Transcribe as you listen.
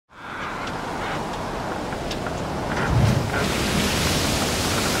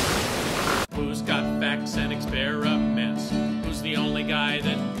they're immense. Who's the only guy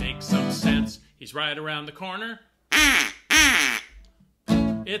that makes some sense? He's right around the corner.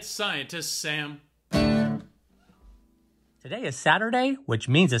 It's Scientist Sam. Today is Saturday, which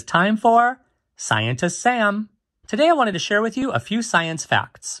means it's time for Scientist Sam. Today I wanted to share with you a few science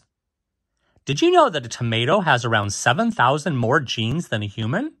facts. Did you know that a tomato has around 7,000 more genes than a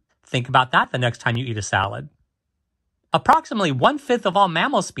human? Think about that the next time you eat a salad. Approximately 1/5 of all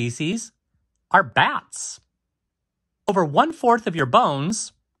mammal species are bats. Over 1/4 of your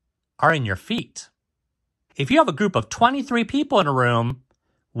bones are in your feet. If you have a group of 23 people in a room,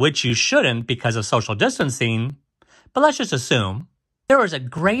 which you shouldn't because of social distancing, but let's just assume, there is a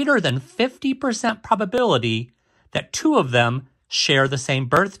greater than 50% probability that 2 of them share the same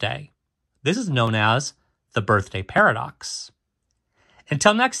birthday. This is known as the birthday paradox.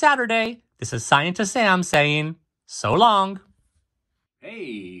 Until next Saturday, this is Scientist Sam saying, so long.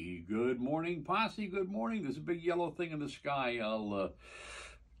 Hey, good morning, Posse. Good morning. There's a big yellow thing in the sky. I'll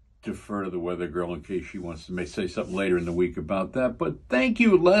defer to the weather girl in case she wants to say something later in the week about that. But thank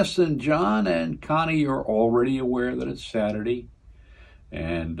you, Les and John and Connie. You're already aware that it's Saturday.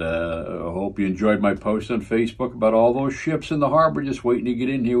 And I hope you enjoyed my post on Facebook about all those ships in the harbor just waiting to get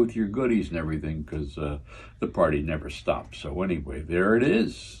in here with your goodies and everything, because the party never stops. So anyway, there it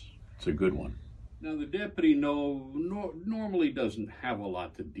is. It's a good one. Now, the deputy normally doesn't have a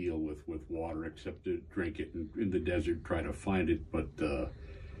lot to deal with water except to drink it in the desert, try to find it. But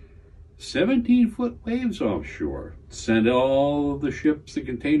 17-foot waves offshore sent all of the ships, the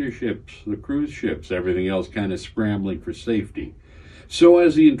container ships, the cruise ships, everything else kind of scrambling for safety. So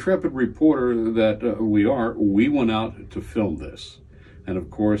as the intrepid reporter that we went out to film this. And of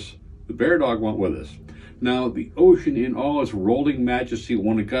course, the Bear Dog went with us. Now, the ocean in all its rolling majesty,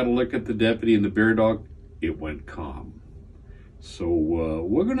 when it got a look at the deputy and the Bear Dog, it went calm. So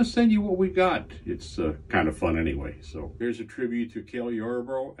we're going to send you what we got. It's kind of fun anyway. So here's a tribute to Kelly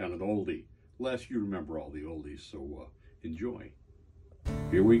Yarborough and an oldie. Les, you remember all the oldies, so enjoy.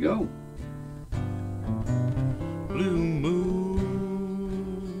 Here we go. Blue moon,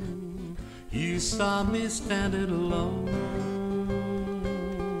 you saw me standing alone,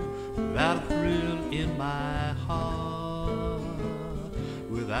 without a thrill in my heart,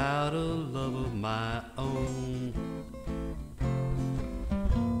 without a love of my own.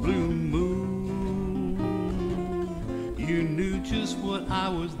 Blue moon, you knew just what I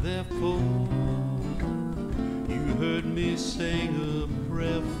was there for. You heard me sing a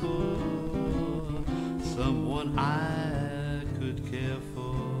prayer for someone I could care for.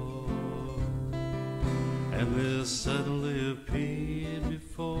 And there suddenly appeared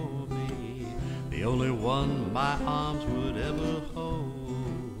before me the only one my arms would ever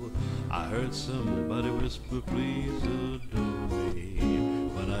hold. I heard somebody whisper, please adore me.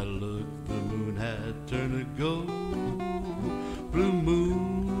 When I looked, the moon had turned to gold. Blue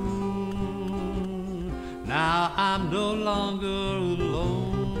moon, now I'm no longer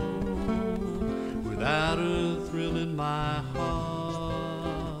alone, without a thrill in my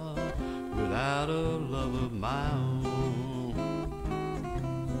heart, without a love of my own.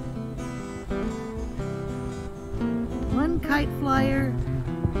 One kite flyer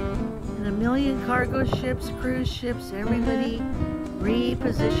and a million cargo ships, cruise ships, everybody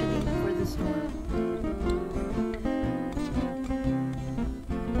repositioning for the storm.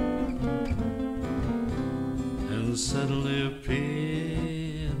 And suddenly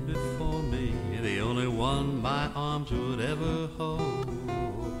appeared before me the only one my arms would ever hold.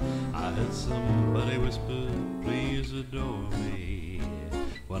 I heard somebody whisper, please adore me.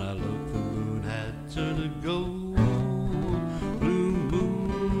 When I looked, the moon had turned to gold. Blue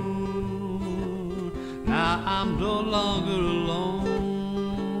moon, now I'm no longer alone,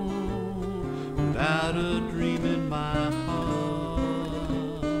 without a dream in my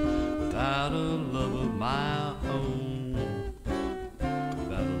heart, without a love of my own,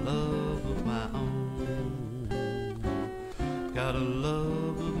 without a love of my own, got a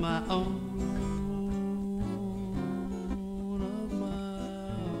love of my own.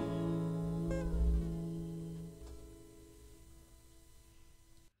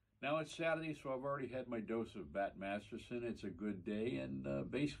 Now it's Saturday, so I've already had my dose of Bat Masterson. It's a good day, and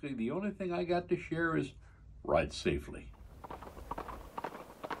basically the only thing I got to share is ride safely.